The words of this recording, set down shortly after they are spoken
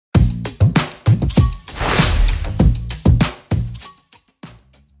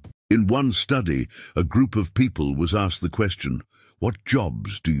In one study, a group of people was asked the question, "What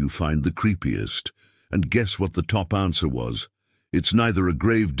jobs do you find the creepiest?" And guess what the top answer was? It's neither a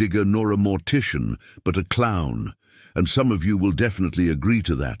grave digger nor a mortician, but a clown. And some of you will definitely agree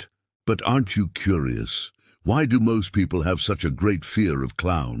to that. But aren't you curious? Why do most people have such a great fear of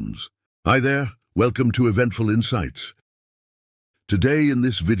clowns? Hi there, welcome to Eventful Insights. Today in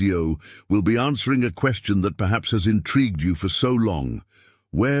this video, we'll be answering a question that perhaps has intrigued you for so long.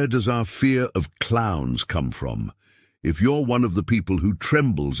 Where does our fear of clowns come from? If you're one of the people who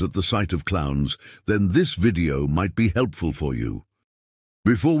trembles at the sight of clowns, then this video might be helpful for you.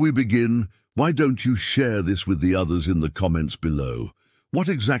 Before we begin, why don't you share this with the others in the comments below? What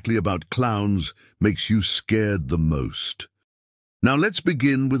exactly about clowns makes you scared the most? Now let's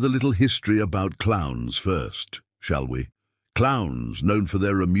begin with a little history about clowns first, shall we? Clowns, known for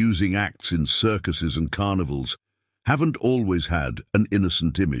their amusing acts in circuses and carnivals, haven't always had an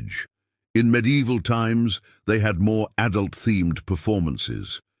innocent image. In medieval times, they had more adult-themed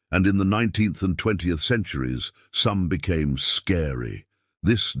performances, and in the 19th and 20th centuries, some became scary.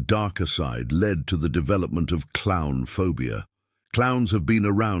 This darker side led to the development of clownphobia. Clowns have been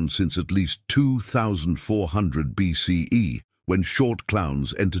around since at least 2400 BCE, when short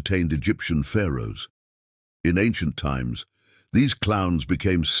clowns entertained Egyptian pharaohs. In ancient times, these clowns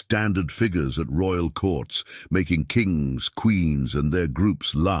became standard figures at royal courts, making kings, queens, and their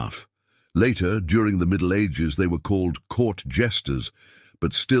groups laugh. Later, during the Middle Ages, they were called court jesters,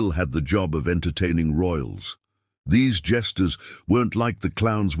 but still had the job of entertaining royals. These jesters weren't like the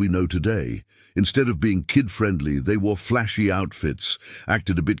clowns we know today. Instead of being kid-friendly, they wore flashy outfits,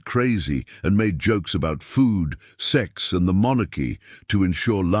 acted a bit crazy, and made jokes about food, sex, and the monarchy to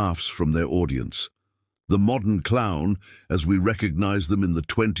ensure laughs from their audience. The modern clown, as we recognize them in the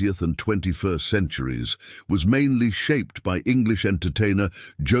 20th and 21st centuries, was mainly shaped by English entertainer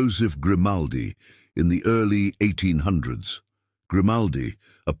Joseph Grimaldi in the early 1800s. Grimaldi,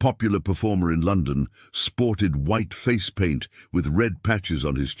 a popular performer in London, sported white face paint with red patches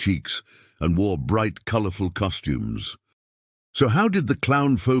on his cheeks and wore bright, colorful costumes. So how did the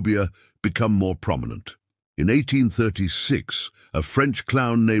clown phobia become more prominent? In 1836, a French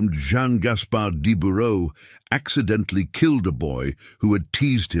clown named Jean-Gaspard Diboureau accidentally killed a boy who had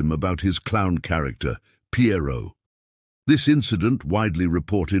teased him about his clown character, Pierrot. This incident, widely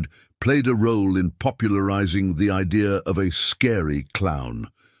reported, played a role in popularizing the idea of a scary clown.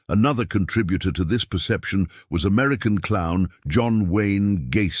 Another contributor to this perception was American clown John Wayne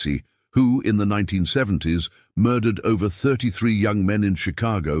Gacy, who, in the 1970s, murdered over 33 young men in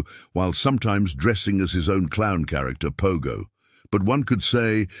Chicago while sometimes dressing as his own clown character, Pogo. But one could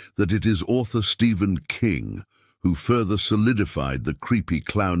say that it is author Stephen King who further solidified the creepy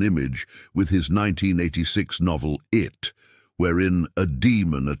clown image with his 1986 novel It, wherein a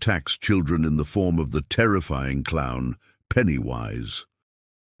demon attacks children in the form of the terrifying clown, Pennywise.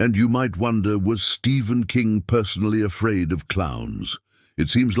 And you might wonder, was Stephen King personally afraid of clowns? It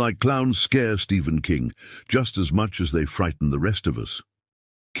seems like clowns scare Stephen King just as much as they frighten the rest of us.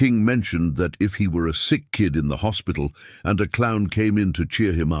 King mentioned that if he were a sick kid in the hospital and a clown came in to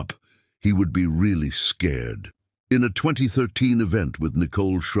cheer him up, he would be really scared. In a 2013 event with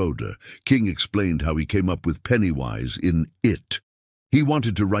Nicole Schroeder, King explained how he came up with Pennywise in It. He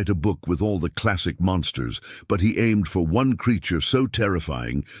wanted to write a book with all the classic monsters, but he aimed for one creature so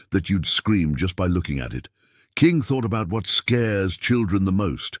terrifying that you'd scream just by looking at it. King thought about what scares children the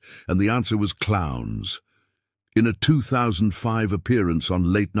most, and the answer was clowns. In a 2005 appearance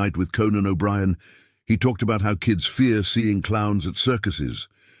on Late Night with Conan O'Brien, he talked about how kids fear seeing clowns at circuses,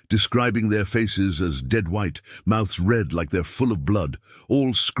 describing their faces as dead white, mouths red like they're full of blood,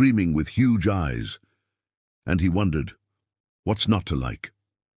 all screaming with huge eyes. And he wondered, what's not to like?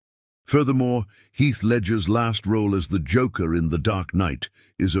 Furthermore, Heath Ledger's last role as the Joker in The Dark Knight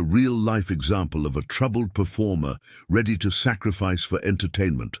is a real-life example of a troubled performer ready to sacrifice for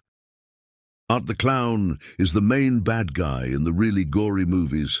entertainment. Art the Clown is the main bad guy in the really gory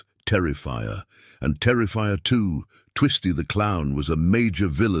movies Terrifier, and Terrifier 2, Twisty the Clown was a major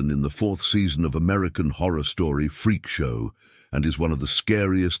villain in the 4th season of American horror story Freak Show and is one of the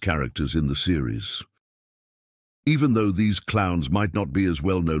scariest characters in the series. Even though these clowns might not be as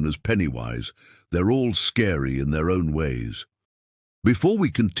well known as Pennywise, they're all scary in their own ways. Before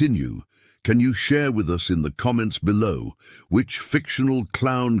we continue, can you share with us in the comments below which fictional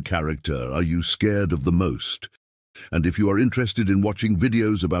clown character are you scared of the most? And if you are interested in watching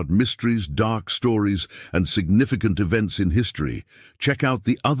videos about mysteries, dark stories, and significant events in history, check out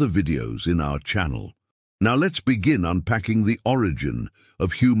the other videos in our channel. Now let's begin unpacking the origin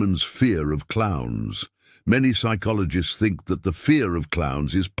of humans' fear of clowns. Many psychologists think that the fear of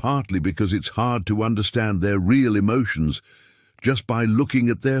clowns is partly because it's hard to understand their real emotions just by looking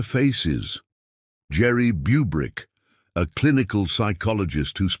at their faces. Jerry Bubrick, a clinical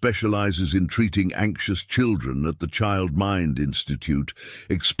psychologist who specializes in treating anxious children at the Child Mind Institute,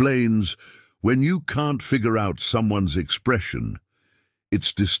 explains, when you can't figure out someone's expression,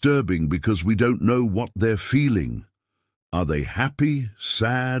 it's disturbing because we don't know what they're feeling. Are they happy,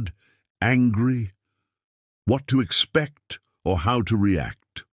 sad, angry? What to expect or how to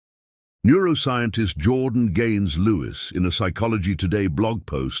react? Neuroscientist Jordan Gaines Lewis, in a Psychology Today blog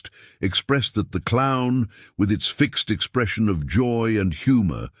post, expressed that the clown, with its fixed expression of joy and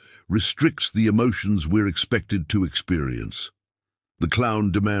humor, restricts the emotions we're expected to experience. The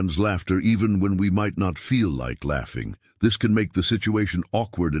clown demands laughter even when we might not feel like laughing. This can make the situation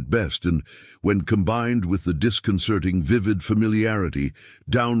awkward at best and, when combined with the disconcerting vivid familiarity,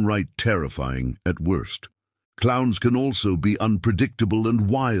 downright terrifying at worst. Clowns can also be unpredictable and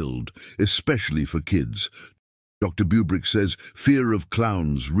wild, especially for kids. Dr. Bubrick says fear of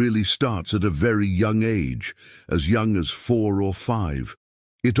clowns really starts at a very young age, as young as 4 or 5.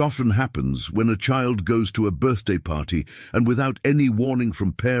 It often happens when a child goes to a birthday party and without any warning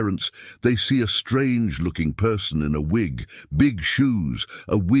from parents, they see a strange-looking person in a wig, big shoes,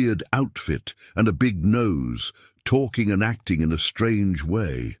 a weird outfit, and a big nose, talking and acting in a strange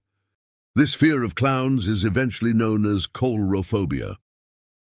way. This fear of clowns is eventually known as Coulrophobia.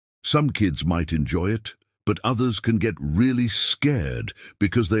 Some kids might enjoy it, but others can get really scared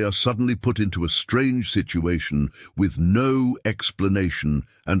because they are suddenly put into a strange situation with no explanation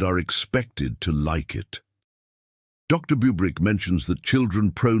and are expected to like it. Dr. Bubrick mentions that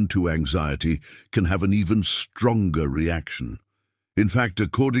children prone to anxiety can have an even stronger reaction. In fact,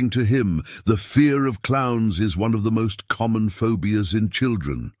 according to him, the fear of clowns is one of the most common phobias in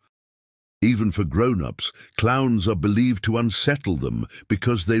children. Even for grown-ups, clowns are believed to unsettle them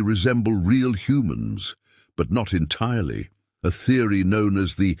because they resemble real humans, but not entirely, a theory known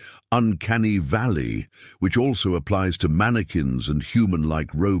as the uncanny valley, which also applies to mannequins and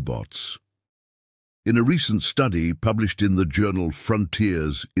human-like robots. In a recent study published in the journal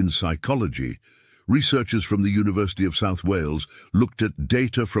Frontiers in Psychology, researchers from the University of South Wales looked at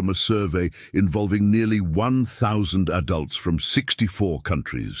data from a survey involving nearly 1,000 adults from 64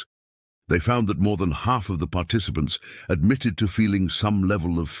 countries. They found that more than half of the participants admitted to feeling some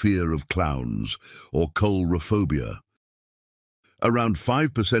level of fear of clowns, or coulrophobia. Around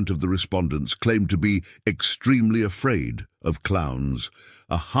 5% of the respondents claimed to be extremely afraid of clowns,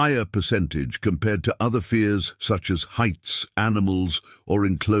 a higher percentage compared to other fears such as heights, animals, or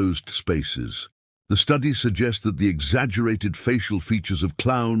enclosed spaces. The study suggests that the exaggerated facial features of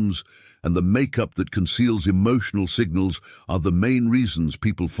clowns and the makeup that conceals emotional signals are the main reasons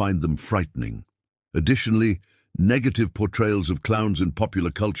people find them frightening. Additionally, negative portrayals of clowns in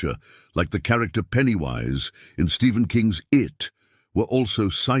popular culture, like the character Pennywise in Stephen King's It, were also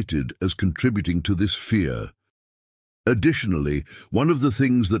cited as contributing to this fear. Additionally, one of the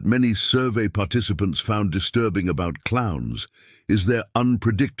things that many survey participants found disturbing about clowns is their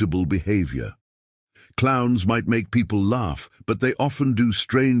unpredictable behavior. Clowns might make people laugh, but they often do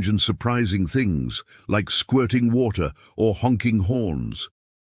strange and surprising things, like squirting water or honking horns.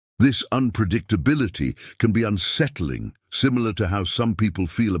 This unpredictability can be unsettling, similar to how some people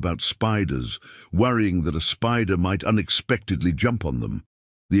feel about spiders, worrying that a spider might unexpectedly jump on them.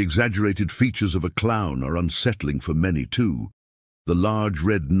 The exaggerated features of a clown are unsettling for many too. The large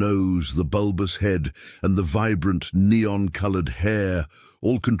red nose, the bulbous head, and the vibrant neon-colored hair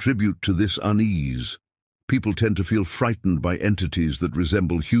all contribute to this unease. People tend to feel frightened by entities that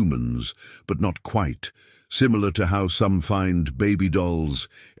resemble humans, but not quite, similar to how some find baby dolls,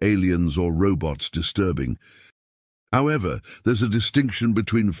 aliens, or robots disturbing. However, there's a distinction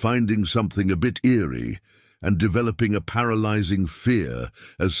between finding something a bit eerie and developing a paralyzing fear,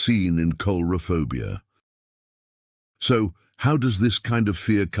 as seen in coulrophobia. So, how does this kind of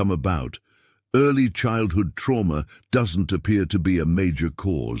fear come about? Early childhood trauma doesn't appear to be a major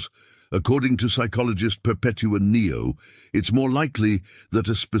cause. According to psychologist Perpetua Neo, it's more likely that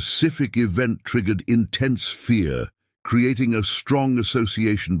a specific event triggered intense fear, creating a strong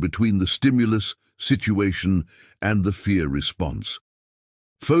association between the stimulus, situation, and the fear response.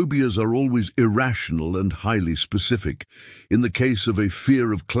 Phobias are always irrational and highly specific. In the case of a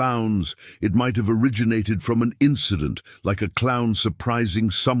fear of clowns, it might have originated from an incident, like a clown surprising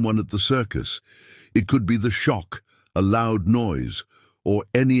someone at the circus. It could be the shock, a loud noise, or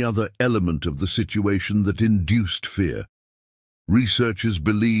any other element of the situation that induced fear. Researchers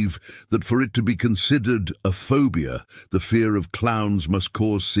believe that for it to be considered a phobia, the fear of clowns must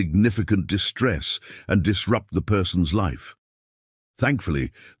cause significant distress and disrupt the person's life.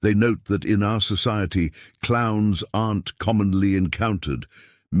 Thankfully, they note that in our society, clowns aren't commonly encountered,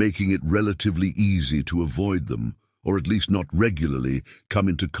 making it relatively easy to avoid them, or at least not regularly come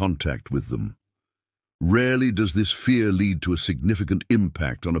into contact with them. Rarely does this fear lead to a significant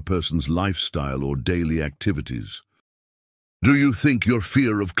impact on a person's lifestyle or daily activities. Do you think your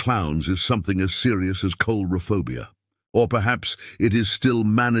fear of clowns is something as serious as coulrophobia? Or perhaps it is still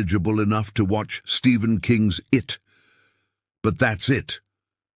manageable enough to watch Stephen King's It? But that's it.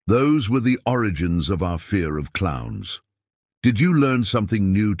 Those were the origins of our fear of clowns. Did you learn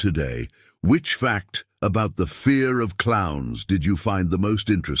something new today? Which fact about the fear of clowns did you find the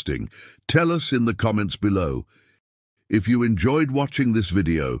most interesting? Tell us in the comments below. If you enjoyed watching this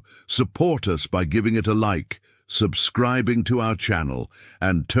video, support us by giving it a like, subscribing to our channel,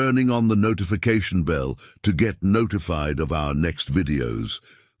 and turning on the notification bell to get notified of our next videos.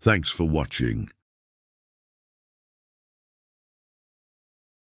 Thanks for watching.